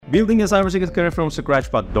Building a cybersecurity career from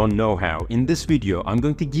scratch but don't know how. In this video, I'm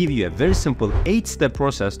going to give you a very simple 8-step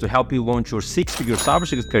process to help you launch your 6-figure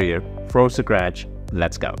cybersecurity career from scratch.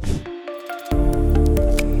 Let's go.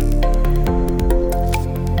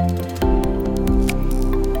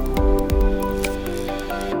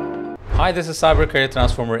 Hi, this is Cyber Career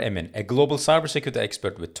Transformer Emin, a global cybersecurity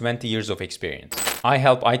expert with 20 years of experience. I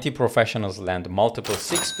help IT professionals land multiple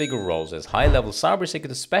 6-figure roles as high-level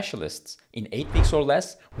cybersecurity specialists in 8 weeks or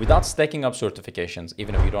less without stacking up certifications,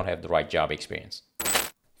 even if you don't have the right job experience.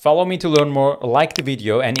 Follow me to learn more, like the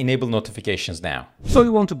video, and enable notifications now. So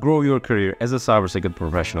you want to grow your career as a cybersecurity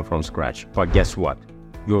professional from scratch, but guess what?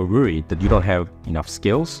 You're worried that you don't have enough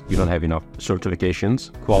skills, you don't have enough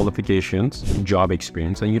certifications, qualifications, job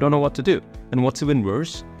experience, and you don't know what to do. And what's even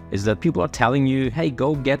worse is that people are telling you, hey,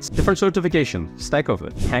 go get different certifications, stack of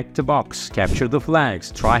it, hack the box, capture the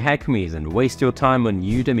flags, try hack me's, and waste your time on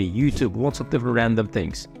Udemy, YouTube, lots of different random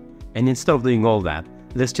things. And instead of doing all that,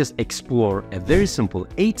 let's just explore a very simple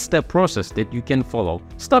 8-step process that you can follow.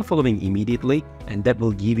 Start following immediately, and that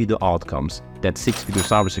will give you the outcomes. That 6-figure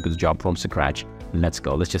cybersecurity job from scratch. Let's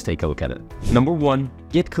go. Let's just take a look at it. Number 1,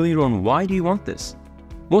 get clear on why do you want this.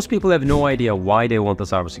 Most people have no idea why they want a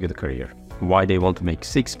cybersecurity career, why they want to make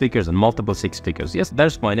 6 figures and multiple 6 figures. Yes,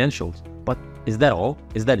 there's financials, but is that all?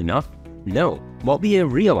 Is that enough? No. What we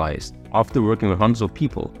have realized after working with hundreds of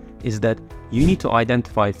people is that you need to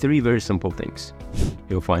identify 3 very simple things.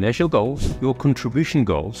 Your financial goals, your contribution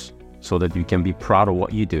goals, so that you can be proud of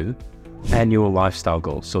what you do, and your lifestyle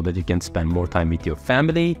goals, so that you can spend more time with your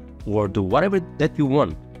family, or do whatever that you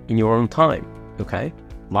want in your own time, okay?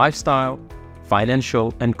 Lifestyle,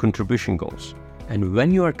 financial, and contribution goals. And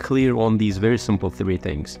when you are clear on these very simple 3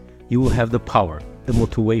 things, you will have the power, the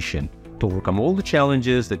motivation to overcome all the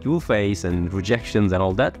challenges that you will face and rejections and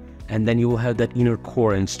all that. And then you will have that inner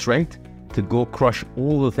core and strength to go crush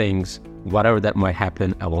all the things, whatever that might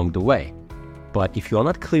happen along the way. But if you're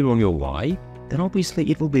not clear on your why, then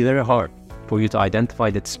obviously it will be very hard for you to identify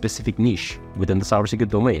that specific niche within the cybersecurity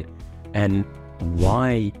domain. And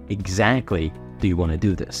why exactly do you want to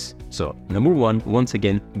do this? So number 1, once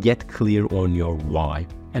again, get clear on your why.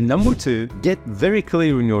 And number 2, get very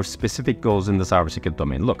clear on your specific goals in the cybersecurity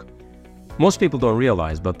domain. Look, most people don't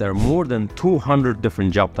realize, but there are more than 200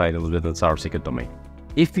 different job titles within the cybersecurity domain.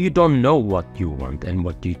 If you don't know what you want and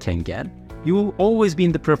what you can get, you will always be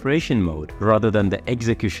in the preparation mode rather than the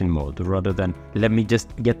execution mode, rather than let me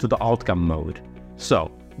just get to the outcome mode.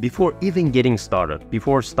 So before even getting started,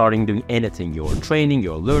 before starting doing anything, your training,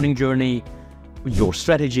 your learning journey, your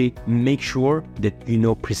strategy, make sure that you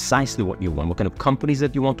know precisely what you want, what kind of companies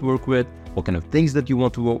that you want to work with, what kind of things that you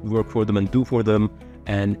want to work for them and do for them.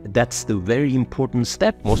 And that's the very important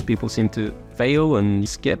step most people seem to fail and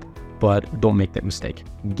skip. But don't make that mistake.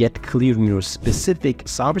 Get clear in your specific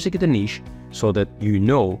cybersecurity niche so that you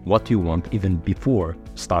know what you want even before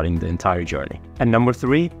starting the entire journey. And number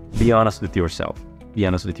 3, be honest with yourself. Be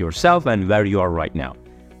honest with yourself and where you are right now.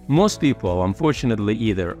 Most people, unfortunately,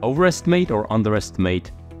 either overestimate or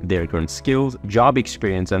underestimate their current skills, job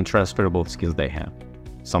experience, and transferable skills they have.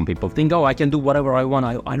 Some people think, oh, I can do whatever I want.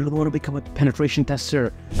 I don't want to become a penetration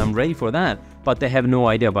tester. I'm ready for that. But they have no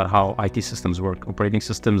idea about how IT systems work, operating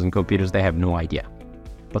systems and computers, they have no idea.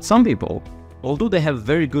 But some people, although they have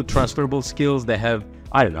very good transferable skills, they have,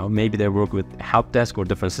 I don't know, maybe they work with help desk or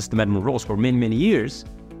different system admin roles for many, many years.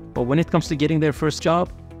 But when it comes to getting their first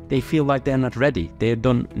job, they feel like they're not ready. They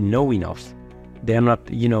don't know enough. They're not,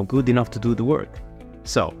 good enough to do the work.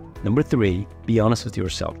 So, number 3, be honest with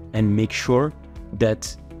yourself and make sure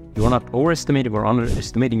that you're not overestimating or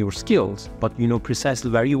underestimating your skills, but you know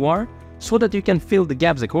precisely where you are so that you can fill the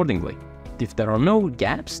gaps accordingly. If there are no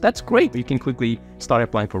gaps, that's great. You can quickly start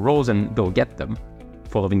applying for roles and go get them,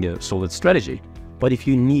 following a solid strategy. But if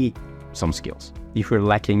you need some skills, if you're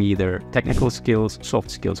lacking either technical skills,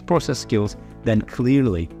 soft skills, process skills, then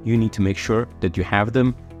clearly you need to make sure that you have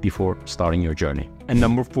them before starting your journey. And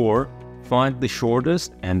number 4, find the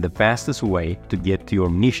shortest and the fastest way to get to your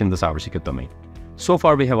niche in the cybersecurity domain. So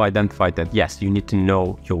far, we have identified that, yes, you need to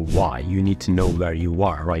know your why. You need to know where you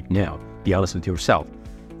are right now. Be honest with yourself.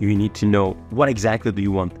 You need to know what exactly do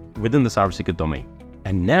you want within the cybersecurity domain.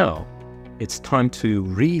 And now it's time to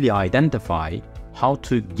really identify how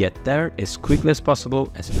to get there as quickly as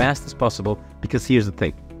possible, as fast as possible, because here's the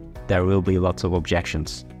thing. There will be lots of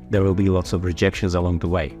objections. There will be lots of rejections along the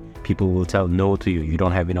way. People will tell no to you. You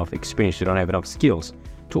don't have enough experience. You don't have enough skills.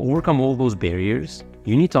 To overcome all those barriers,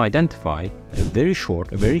 you need to identify a very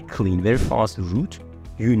short, a very clean, very fast route.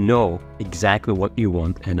 You know exactly what you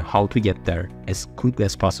want and how to get there as quickly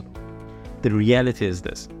as possible. The reality is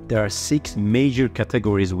this: there are 6 major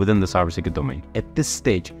categories within the cybersecurity domain. At this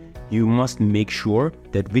stage, you must make sure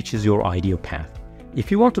that which is your ideal path. If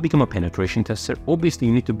you want to become a penetration tester, obviously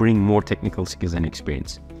you need to bring more technical skills and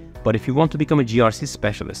experience. But if you want to become a GRC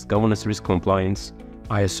specialist, governance, risk, compliance,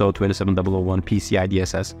 ISO 27001, PCI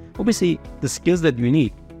DSS, obviously the skills that you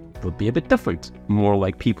need will be a bit different, more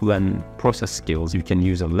like people and process skills you can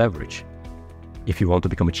use and leverage. If you want to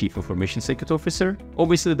become a chief information security officer,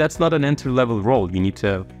 obviously that's not an entry-level role. You need to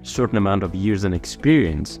have a certain amount of years and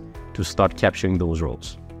experience to start capturing those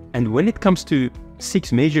roles. And when it comes to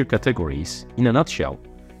 6 major categories, in a nutshell,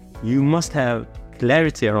 you must have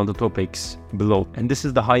clarity around the topics below, and this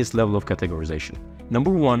is the highest level of categorization.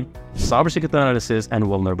 Number 1, cybersecurity analysis and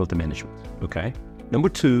vulnerability management, okay? Number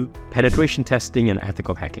 2, penetration testing and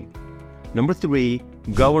ethical hacking. Number 3,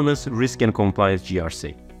 governance, risk and compliance,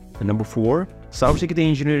 GRC. And number 4, cybersecurity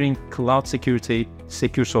engineering, cloud security,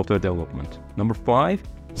 secure software development. Number 5,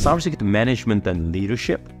 cybersecurity management and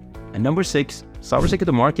leadership. And number 6,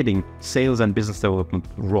 cybersecurity marketing, sales and business development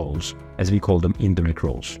roles, as we call them, indirect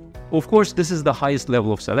roles. Of course, this is the highest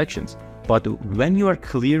level of selections, but when you are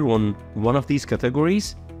clear on one of these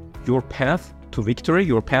categories, your path to victory,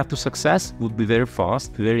 your path to success would be very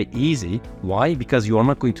fast, very easy. Why? Because you are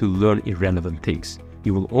not going to learn irrelevant things.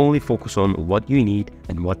 You will only focus on what you need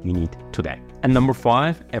and what you need today. And number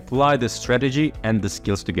 5, apply the strategy and the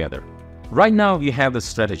skills together. Right now, you have the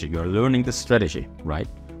strategy, you are learning the strategy, right?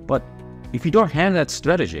 But if you don't have that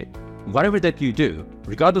strategy, whatever that you do,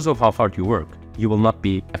 regardless of how hard you work, you will not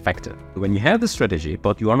be effective. When you have the strategy,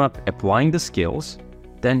 but you are not applying the skills,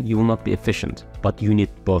 then you will not be efficient. But you need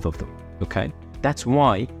both of them, okay? That's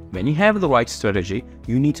why when you have the right strategy,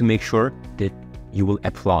 you need to make sure that you will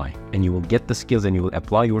apply and you will get the skills and you will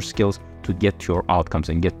apply your skills to get to your outcomes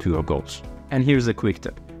and get to your goals. And here's a quick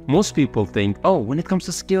tip. Most people think, oh, when it comes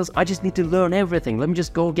to skills, I just need to learn everything. Let me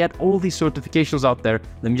just go get all these certifications out there.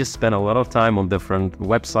 Let me just spend a lot of time on different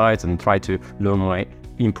websites and try to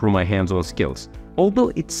improve my hands-on skills. Although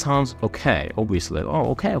it sounds okay, obviously,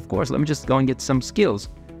 oh, okay, of course, let me just go and get some skills.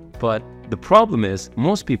 But the problem is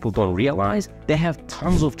most people don't realize they have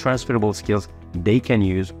tons of transferable skills they can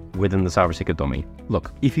use within the cybersecurity domain.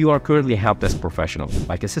 Look, if you are currently a help desk professional,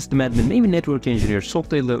 like a system admin, maybe network engineer,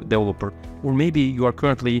 software developer, or maybe you are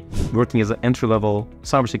currently working as an entry-level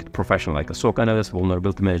cybersecurity professional, like a SOC analyst,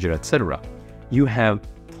 vulnerability manager, etc., you have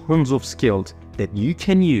tons of skills that you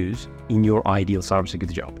can use in your ideal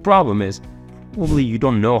cybersecurity job. The problem is, probably you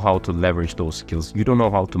don't know how to leverage those skills. You don't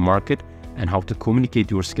know how to market and how to communicate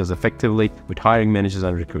your skills effectively with hiring managers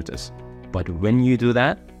and recruiters. But when you do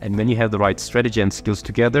that, and when you have the right strategy and skills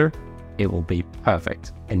together, it will be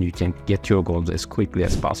perfect and you can get your goals as quickly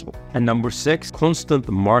as possible. And number 6, constant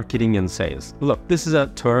marketing and sales. Look, this is a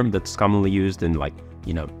term that's commonly used in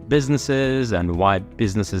businesses and why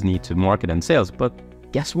businesses need to market and sales. But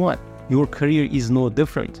guess what? Your career is no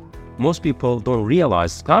different. Most people don't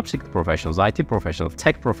realize, cybersecurity professionals, IT professionals,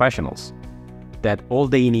 tech professionals, that all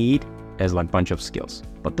they need is like a bunch of skills.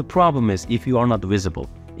 But the problem is if you are not visible,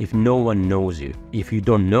 if no one knows you, if you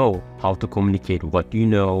don't know how to communicate what you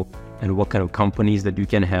know and what kind of companies that you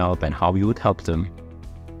can help and how you would help them,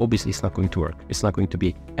 obviously it's not going to work. It's not going to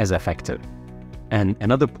be as effective. And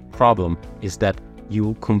another problem is that you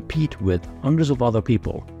will compete with hundreds of other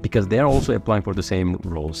people because they are also applying for the same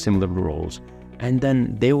roles, similar roles. And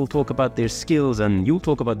then they will talk about their skills and you'll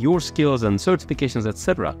talk about your skills and certifications,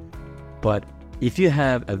 etc. But if you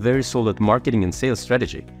have a very solid marketing and sales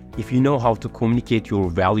strategy, if you know how to communicate your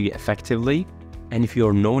value effectively, and if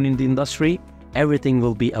you're known in the industry, everything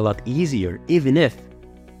will be a lot easier, even if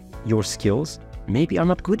your skills maybe are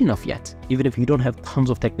not good enough yet. Even if you don't have tons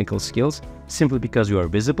of technical skills, simply because you are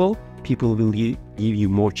visible, people will give you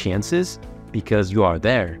more chances because you are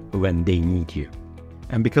there when they need you.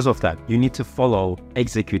 And because of that, you need to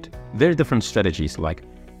execute very different strategies like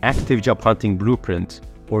active job hunting blueprint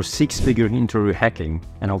or 6-figure interview hacking.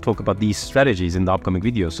 And I'll talk about these strategies in the upcoming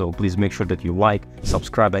video. So please make sure that you like,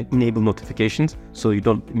 subscribe, and enable notifications so you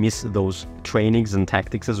don't miss those trainings and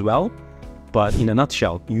tactics as well. But in a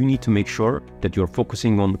nutshell, you need to make sure that you're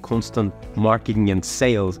focusing on constant marketing and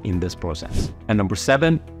sales in this process. And number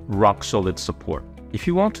 7, rock solid support. If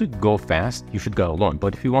you want to go fast, you should go alone.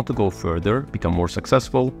 But if you want to go further, become more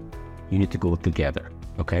successful, you need to go together,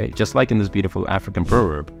 okay? Just like in this beautiful African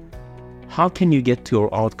proverb, how can you get to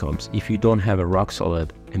your outcomes if you don't have a rock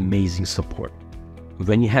solid, amazing support?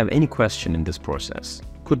 When you have any question in this process,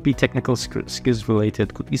 could be technical skills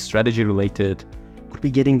related, could be strategy related, could be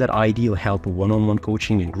getting that ideal help, one-on-one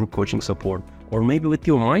coaching and group coaching support, or maybe with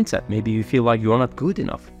your mindset, maybe you feel like you're not good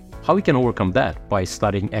enough. How we can overcome that? By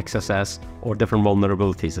studying XSS or different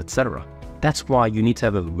vulnerabilities, etc. That's why you need to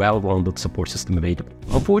have a well-rounded support system available.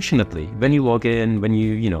 Unfortunately, when you log in, when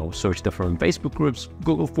you search different Facebook groups,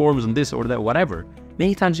 Google Forms and this or that, whatever,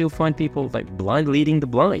 many times you'll find people like blind leading the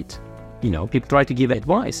blind. People try to give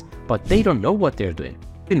advice, but they don't know what they're doing.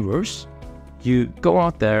 Even worse, you go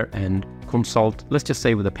out there and consult, let's just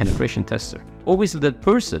say with a penetration tester. Always that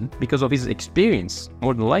person, because of his experience,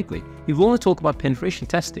 more than likely, he will only talk about penetration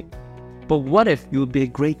testing. But what if you would be a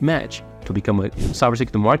great match to become a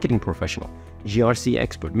cybersecurity marketing professional, GRC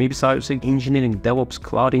expert, maybe cybersecurity engineering, DevOps,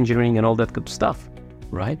 cloud engineering, and all that good stuff,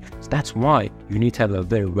 right? So that's why you need to have a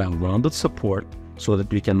very well-rounded support so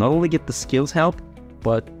that you can not only get the skills help,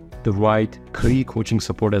 but the right career coaching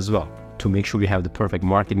support as well, to make sure you have the perfect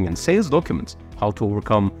marketing and sales documents, how to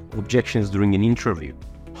overcome objections during an interview,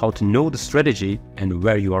 how to know the strategy and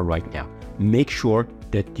where you are right now. Make sure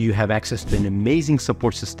that you have access to an amazing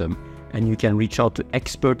support system and you can reach out to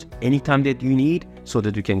experts anytime that you need so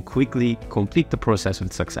that you can quickly complete the process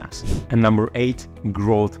with success. And number 8,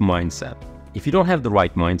 growth mindset. If you don't have the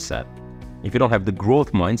right mindset, if you don't have the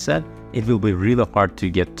growth mindset, it will be really hard to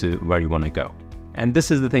get to where you want to go. And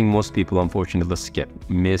this is the thing most people unfortunately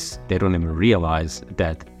miss. They don't even realize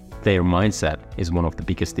that their mindset is one of the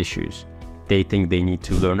biggest issues. They think they need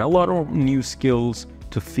to learn a lot of new skills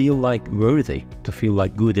to feel like worthy, to feel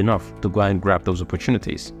like good enough to go and grab those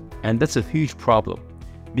opportunities. And that's a huge problem,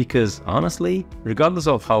 because honestly, regardless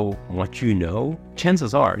of how much you know,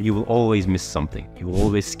 chances are you will always miss something. You will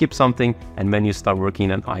always skip something, and when you start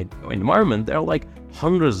working in an environment, there are like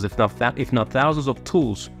hundreds, if not thousands of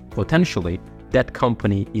tools potentially that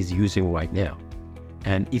company is using right now.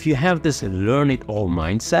 And if you have this learn it all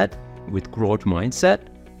mindset with growth mindset,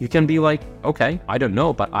 you can be like, okay, I don't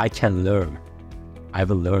know, but I can learn. I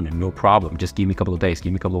will learn it, no problem. Just give me a couple of days,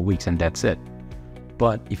 give me a couple of weeks, and that's it.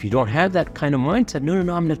 But if you don't have that kind of mindset, no,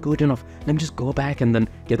 I'm not good enough. Let me just go back and then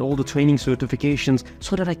get all the training certifications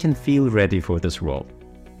so that I can feel ready for this role.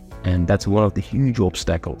 And that's one of the huge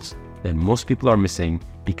obstacles that most people are missing,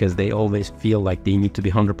 because they always feel like they need to be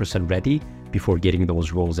 100% ready before getting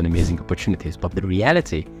those roles and amazing opportunities. But the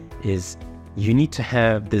reality is you need to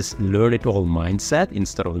have this learn it all mindset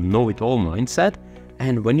instead of know it all mindset.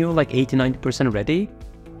 And when you're like 80-90% ready,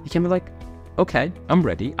 you can be like, okay, I'm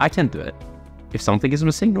ready, I can do it. If something is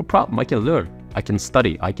missing, no problem, I can learn, I can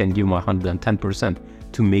study, I can give my 110%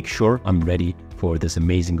 to make sure I'm ready for this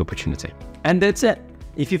amazing opportunity. And that's it.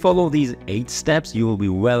 If you follow these 8 steps, you will be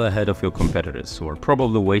well ahead of your competitors who are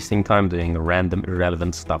probably wasting time doing random,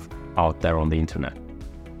 irrelevant stuff out there on the internet.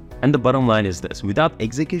 And the bottom line is this: without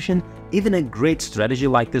execution, even a great strategy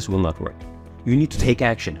like this will not work. You need to take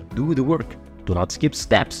action, do the work, do not skip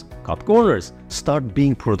steps, cut corners, start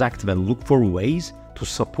being productive, and look for ways to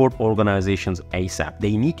support organizations ASAP.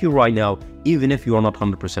 They need you right now, even if you are not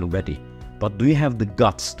 100% ready. But do you have the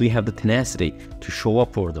guts, do you have the tenacity to show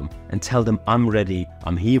up for them and tell them, I'm ready,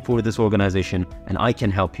 I'm here for this organization, and I can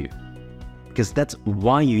help you? Because that's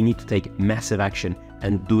why you need to take massive action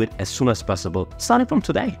and do it as soon as possible, starting from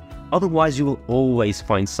today. Otherwise, you will always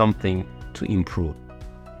find something to improve.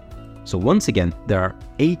 So once again, there are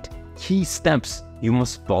 8 key steps you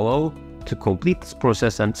must follow to complete this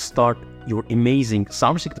process and start your amazing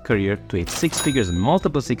cybersecurity career to hit 6 figures and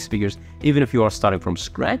multiple 6 figures, even if you are starting from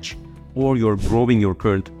scratch or you're growing your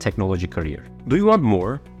current technology career. Do you want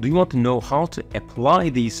more? Do you want to know how to apply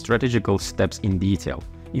these strategical steps in detail?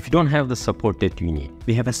 If you don't have the support that you need,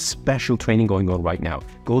 we have a special training going on right now.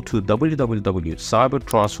 Go to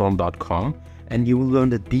www.cybertransform.com and you will learn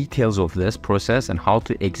the details of this process and how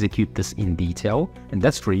to execute this in detail. And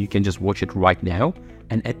that's free. You can just watch it right now.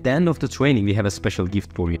 And at the end of the training, we have a special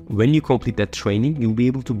gift for you. When you complete that training, you'll be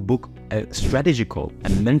able to book a strategy call, a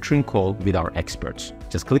mentoring call with our experts.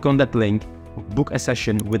 Just click on that link, book a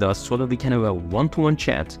session with us so that we can have a one-to-one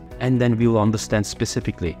chat, and then we will understand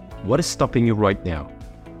specifically what is stopping you right now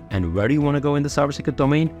and where you want to go in the cybersecurity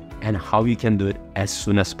domain and how you can do it as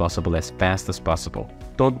soon as possible, as fast as possible.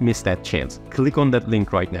 Don't miss that chance. Click on that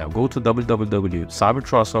link right now. Go to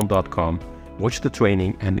www.cybertransform.com, watch the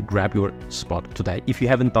training, and grab your spot today. If you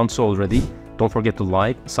haven't done so already, don't forget to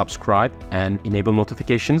like, subscribe, and enable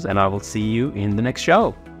notifications, and I will see you in the next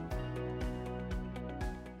show.